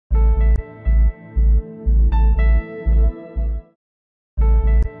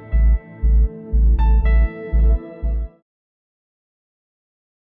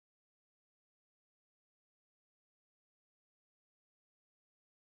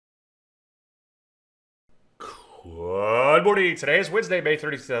Good morning. Today is Wednesday, May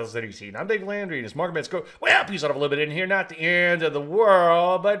 30th, 2018. I'm Dave Landry, and as market bets go, well, peace out of a little bit in here. Not the end of the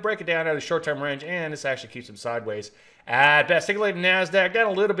world, but break it down out of the short-term range, and this actually keeps them sideways at best. Take a look at NASDAQ, down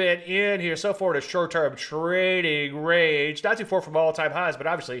a little bit in here. So far, the short-term trading range. Not too far from all-time highs, but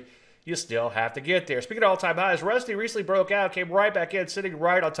obviously, you still have to get there. Speaking of all-time highs, Rusty recently broke out, came right back in, sitting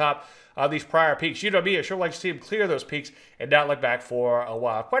right on top of these prior peaks. You know me, I sure like to see him clear those peaks and not look back for a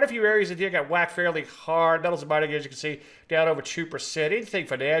while. Quite a few areas that got whacked fairly hard. Metals and mining, as you can see, down over 2%. Anything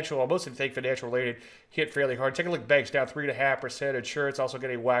financial, almost anything financial related, hit fairly hard. Take a look at banks, down 3.5%. Insurance also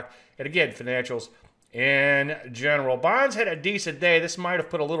getting whacked. And again, financials in general. Bonds had a decent day. This might have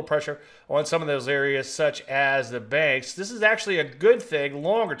put a little pressure on some of those areas, such as the banks. This is actually a good thing,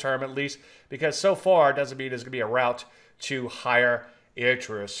 longer term at least, because so far it doesn't mean there's going to be a route to higher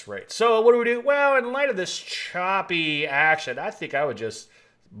interest rates. So what do we do? Well, in light of this choppy action, I think I would just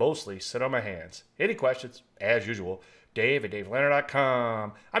mostly sit on my hands. Any questions? As usual, Dave at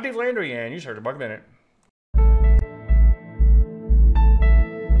DaveLandry.com. I'm Dave Landry, and you heard the Market Minute.